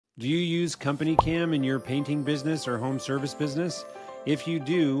Do you use CompanyCam in your painting business or home service business? If you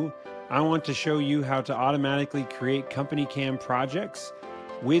do, I want to show you how to automatically create CompanyCam projects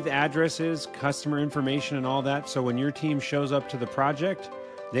with addresses, customer information, and all that. So when your team shows up to the project,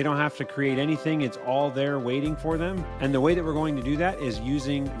 they don't have to create anything. It's all there waiting for them. And the way that we're going to do that is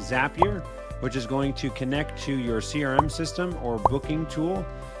using Zapier, which is going to connect to your CRM system or booking tool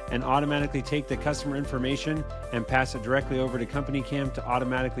and automatically take the customer information and pass it directly over to CompanyCam to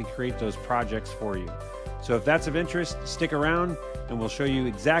automatically create those projects for you. So if that's of interest, stick around and we'll show you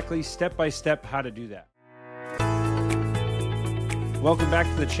exactly step by step how to do that. Welcome back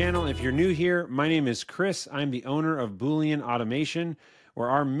to the channel. If you're new here, my name is Chris. I'm the owner of Boolean Automation, where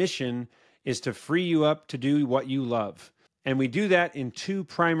our mission is to free you up to do what you love. And we do that in two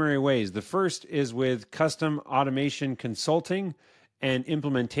primary ways. The first is with custom automation consulting and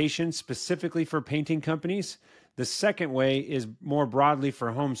implementation specifically for painting companies. The second way is more broadly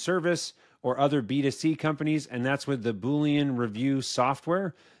for home service or other B2C companies, and that's with the Boolean review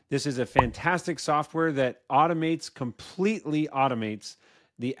software. This is a fantastic software that completely automates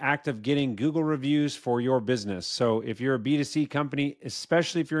the act of getting Google reviews for your business. So if you're a B2C company,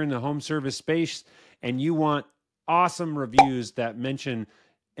 especially if you're in the home service space and you want awesome reviews that mention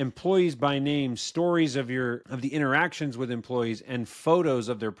employees by name, stories of the interactions with employees, and photos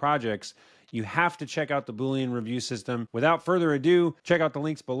of their projects, you have to check out the Boolean review system. Without further ado, check out the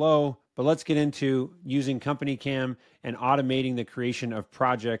links below, but let's get into using CompanyCam and automating the creation of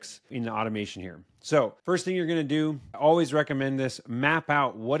projects in the automation here. So first thing you're going to do, I always recommend this, map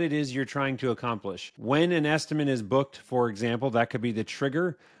out what it is you're trying to accomplish. When an estimate is booked, for example, that could be the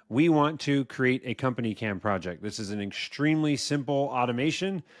trigger. We want to create a CompanyCam project. This is an extremely simple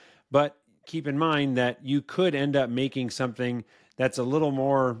automation, but keep in mind that you could end up making something that's a little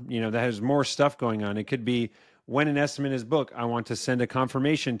more, that has more stuff going on. It could be when an estimate is booked, I want to send a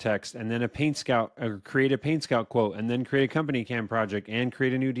confirmation text and then a paint scout, or create a paint scout quote, and then create a CompanyCam project and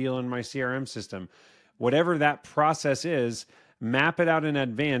create a new deal in my CRM system. Whatever that process is, map it out in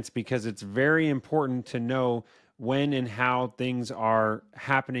advance because it's very important to know when and how things are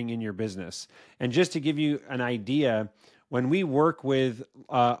happening in your business. And just to give you an idea, when we work with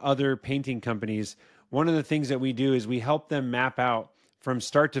other painting companies, one of the things that we do is we help them map out from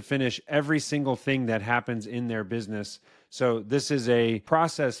start to finish every single thing that happens in their business. So this is a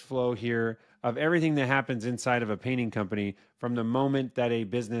process flow here of everything that happens inside of a painting company from the moment that a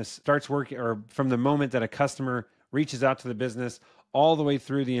business starts working, or from the moment that a customer reaches out to the business, all the way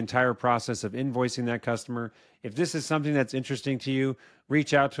through the entire process of invoicing that customer. If this is something that's interesting to you,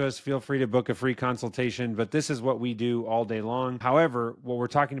 reach out to us. Feel free to book a free consultation, but this is what we do all day long. However, what we're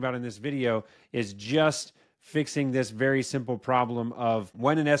talking about in this video is just fixing this very simple problem of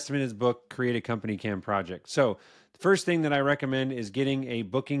when an estimate is booked, create a CompanyCam project. So the first thing that I recommend is getting a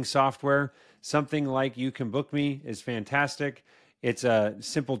booking software. Something like You Can Book Me is fantastic. It's a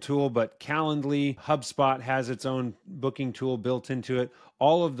simple tool, but Calendly, HubSpot has its own booking tool built into it.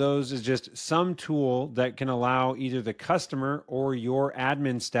 All of those is just some tool that can allow either the customer or your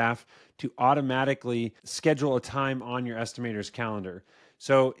admin staff to automatically schedule a time on your estimator's calendar.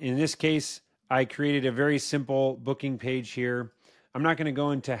 So in this case, I created a very simple booking page here. I'm not going to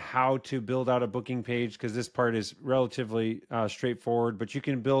go into how to build out a booking page because this part is relatively straightforward, but you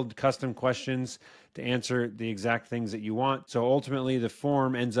can build custom questions to answer the exact things that you want. So ultimately the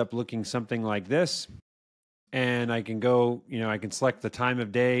form ends up looking something like this. And I can go, I can select the time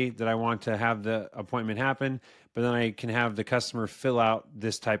of day that I want to have the appointment happen, but then I can have the customer fill out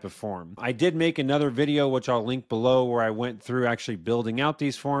this type of form. I did make another video, which I'll link below, where I went through actually building out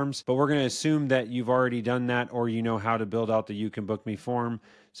these forms, but we're going to assume that you've already done that or you know how to build out the You Can Book Me form.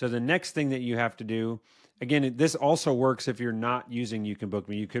 So the next thing that you have to do, again, this also works if you're not using You Can Book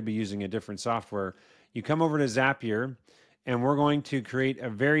Me. You could be using a different software. You come over to Zapier, and we're going to create a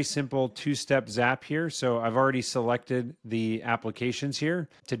very simple two-step Zap here. So I've already selected the applications here.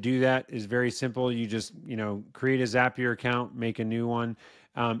 To do that is very simple. You just, create a Zapier account, make a new one.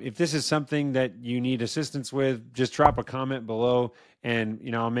 If this is something that you need assistance with, just drop a comment below and,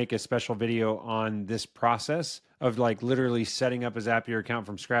 I'll make a special video on this process of literally setting up a Zapier account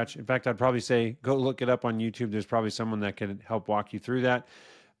from scratch. In fact, I'd probably say, go look it up on YouTube. There's probably someone that could help walk you through that.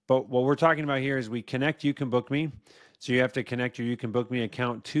 But what we're talking about here is we connect You Can Book Me. So you have to connect your You Can Book Me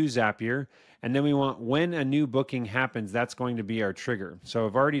account to Zapier. And then we want when a new booking happens, that's going to be our trigger. So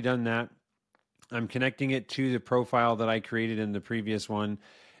I've already done that. I'm connecting it to the profile that I created in the previous one.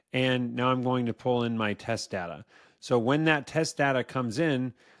 And now I'm going to pull in my test data. So when that test data comes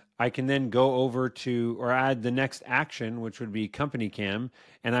in, I can then go over to, or add the next action, which would be CompanyCam.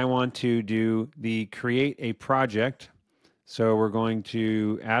 And I want to do the create a project. So we're going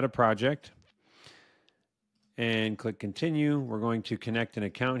to add a project and click continue. We're going to connect an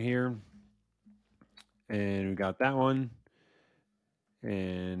account here, and we got that one,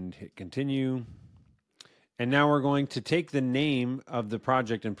 and hit continue. And now we're going to take the name of the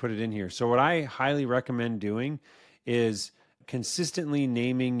project and put it in here. So what I highly recommend doing is consistently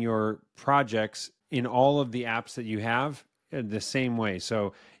naming your projects in all of the apps that you have the same way.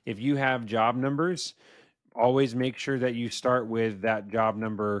 So if you have job numbers, always make sure that you start with that job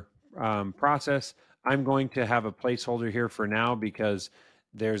number process. I'm going to have a placeholder here for now because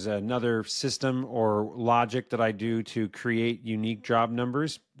there's another system or logic that I do to create unique job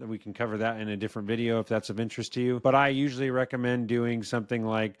numbers. We can cover that in a different video if that's of interest to you. But I usually recommend doing something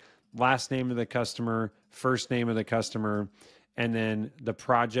like last name of the customer, first name of the customer, and then the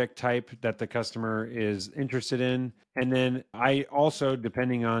project type that the customer is interested in. And then I also,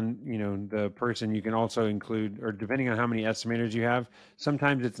 depending on, the person, you can also include, or depending on how many estimators you have,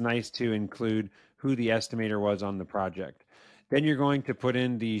 sometimes it's nice to include who the estimator was on the project. Then you're going to put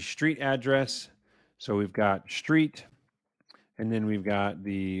in the street address. So we've got street, and then we've got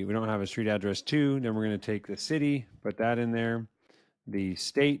we don't have a street address too. Then we're going to take the city, put that in there, the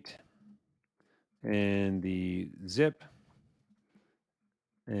state, and the zip,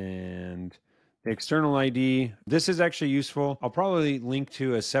 and the external ID. This is actually useful. I'll probably link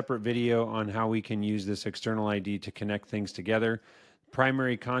to a separate video on how we can use this external ID to connect things together.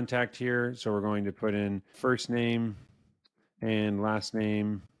 Primary contact here. So we're going to put in first name and last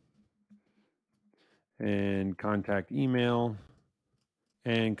name and contact email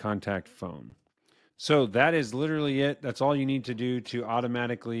and contact phone. So that is literally it. That's all you need to do to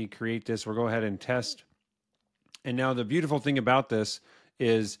automatically create this. We'll go ahead and test. And now the beautiful thing about this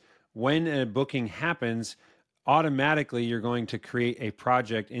is when a booking happens, automatically you're going to create a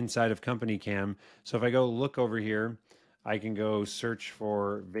project inside of CompanyCam. So if I go look over here, I can go search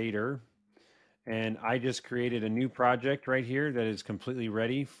for Vader, and I just created a new project right here that is completely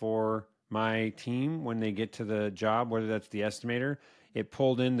ready for my team when they get to the job, whether that's the estimator. It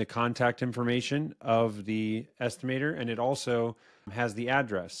pulled in the contact information of the estimator, and it also has the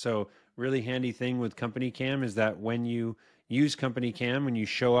address. So really handy thing with CompanyCam is that when you use CompanyCam, when you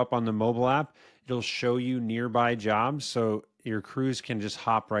show up on the mobile app, it'll show you nearby jobs. So your crews can just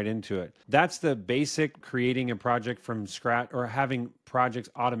hop right into it. That's the basic creating a project from scratch or having projects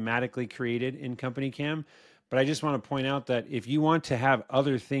automatically created in CompanyCam. But I just want to point out that if you want to have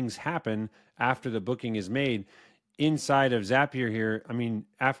other things happen after the booking is made, inside of Zapier here,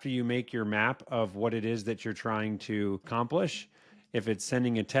 after you make your map of what it is that you're trying to accomplish, if it's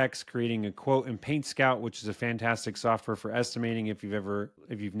sending a text, creating a quote, and Paint Scout, which is a fantastic software for estimating if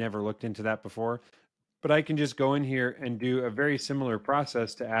you've never looked into that before. But I can just go in here and do a very similar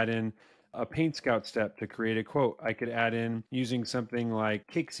process to add in a Paint Scout step to create a quote. I could add in using something like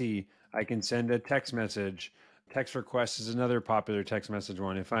Kixie. I can send a text message. Text request is another popular text message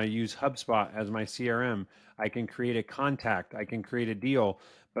one. If I use HubSpot as my CRM, I can create a contact. I can create a deal.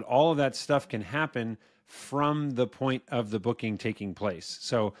 But all of that stuff can happen from the point of the booking taking place.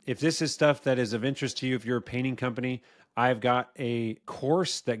 So if this is stuff that is of interest to you, if you're a painting company, I've got a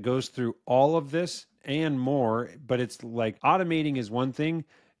course that goes through all of this and more, but it's like automating is one thing,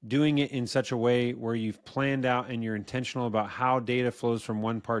 doing it in such a way where you've planned out and you're intentional about how data flows from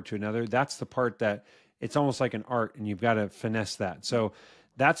one part to another. That's the part that it's almost like an art, and you've got to finesse that. So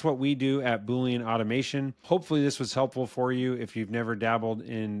that's what we do at Boolean Automation. Hopefully this was helpful for you if you've never dabbled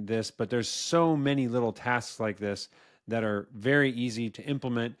in this, but there's so many little tasks like this that are very easy to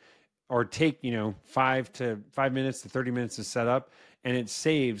implement or take, 5 minutes to 30 minutes to set up, and it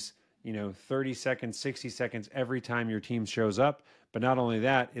saves 30 seconds, 60 seconds every time your team shows up. But not only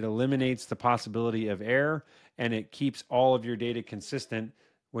that, it eliminates the possibility of error, and it keeps all of your data consistent,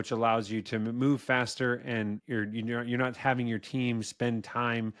 which allows you to move faster, and you're not having your team spend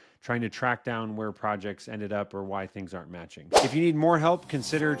time trying to track down where projects ended up or why things aren't matching. If you need more help,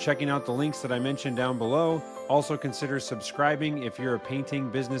 consider checking out the links that I mentioned down below. Also consider subscribing if you're a painting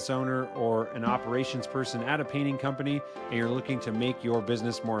business owner or an operations person at a painting company and you're looking to make your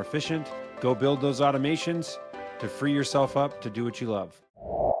business more efficient. Go build those automations to free yourself up to do what you love.